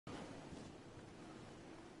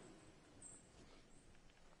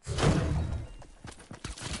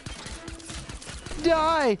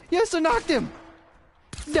Die! Yes, I knocked him!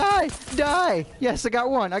 Die! Die! Yes, I got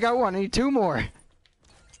one. I got one. I need two more.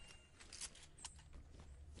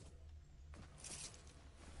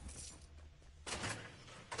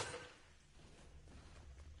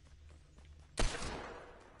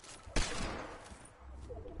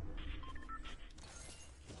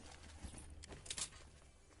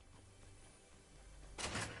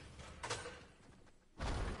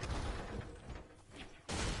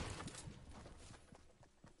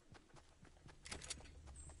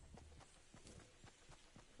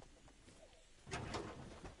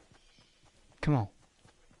 Come on.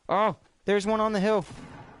 Oh, there's one on the hill.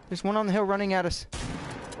 There's one on the hill running at us.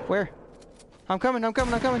 Where? I'm coming, I'm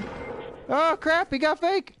coming, I'm coming. Oh, crap, he got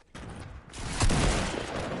fake.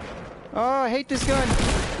 Oh, I hate this gun.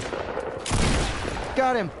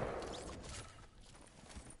 Got him.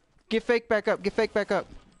 Get fake back up, get fake back up.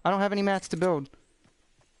 I don't have any mats to build.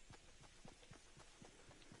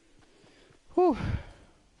 Whew.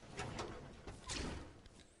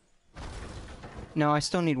 No, I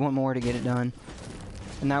still need one more to get it done.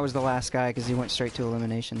 And that was the last guy because he went straight to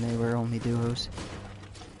elimination. They were only duos.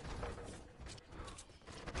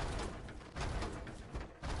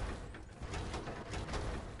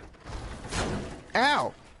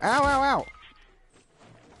 Ow! Ow, ow, ow!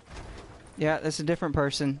 Yeah, that's a different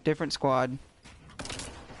person, different squad.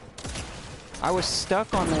 I was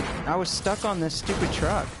stuck on this stupid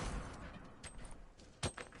truck.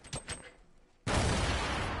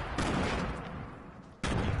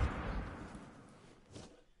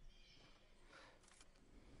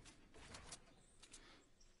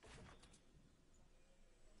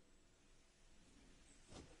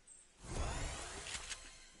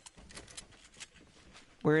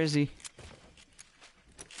 Where is he?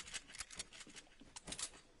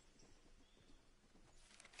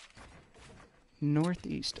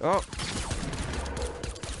 Northeast. Oh!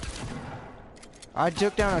 I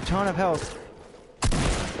took down a ton of health.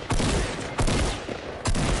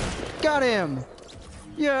 Got him!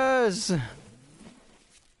 Yes!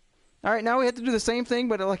 Alright, now we have to do the same thing,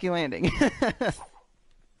 but a lucky landing.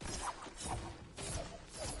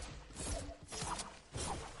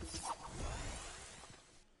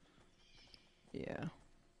 Yeah.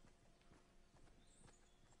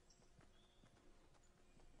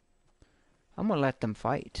 I'm gonna let them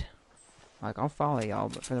fight. Like, I'll follow y'all,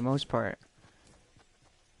 but for the most part,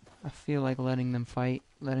 I feel like letting them fight,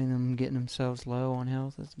 letting them get themselves low on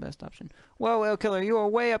health is the best option. Whoa, El Killer, you are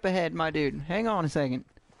way up ahead, my dude. Hang on a second.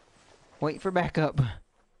 Wait for backup.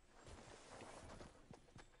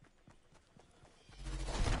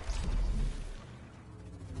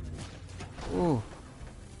 Ooh.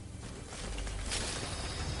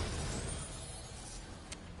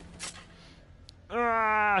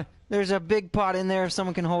 Ah, there's a big pot in there if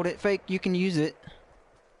someone can hold it. Fake, you can use it.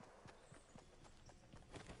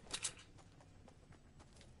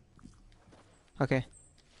 Okay.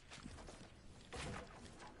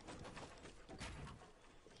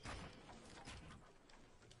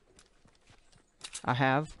 I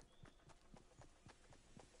have.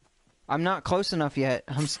 I'm not close enough yet.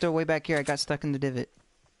 I'm still way back here. I got stuck in the divot.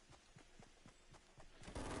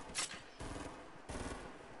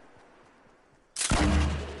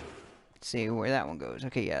 Let's see where that one goes.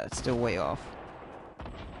 Okay, yeah, it's still way off.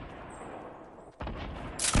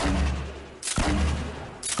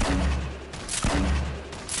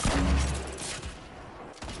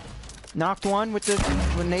 Knocked one with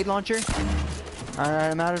the nade launcher.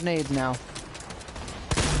 Alright, I'm out of nades now.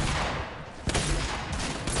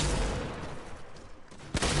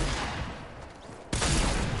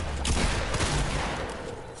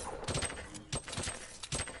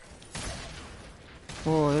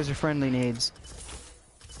 Oh, those are friendly nades.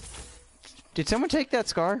 Did someone take that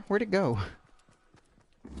scar? Where'd it go?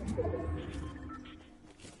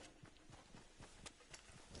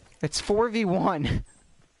 It's 4v1.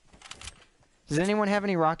 Does anyone have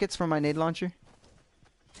any rockets from my nade launcher?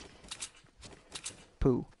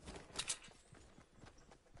 Poo.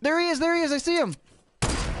 There he is! There he is! I see him!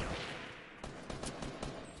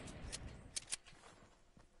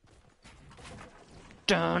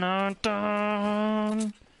 Dun dun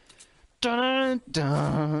dun! Dun dun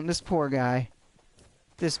dun! This poor guy.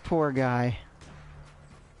 This poor guy.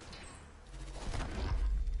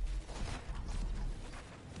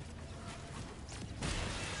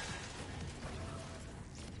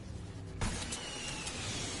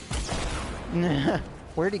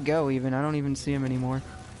 Where'd he go even? I don't even see him anymore.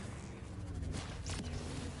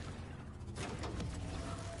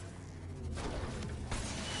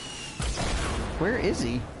 Where is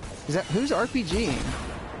he? Is that who's RPGing?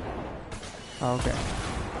 Oh, okay.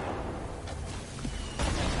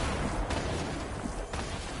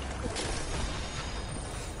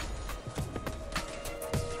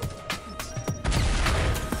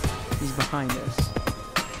 behind us.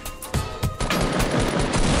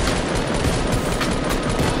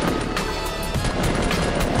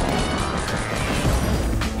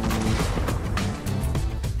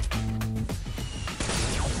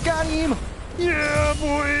 Got him! Yeah,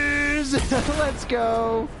 boys! Let's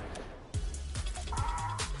go!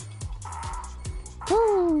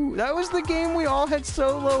 Woo! That was the game we all had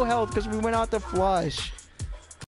so low health because we went out to flush.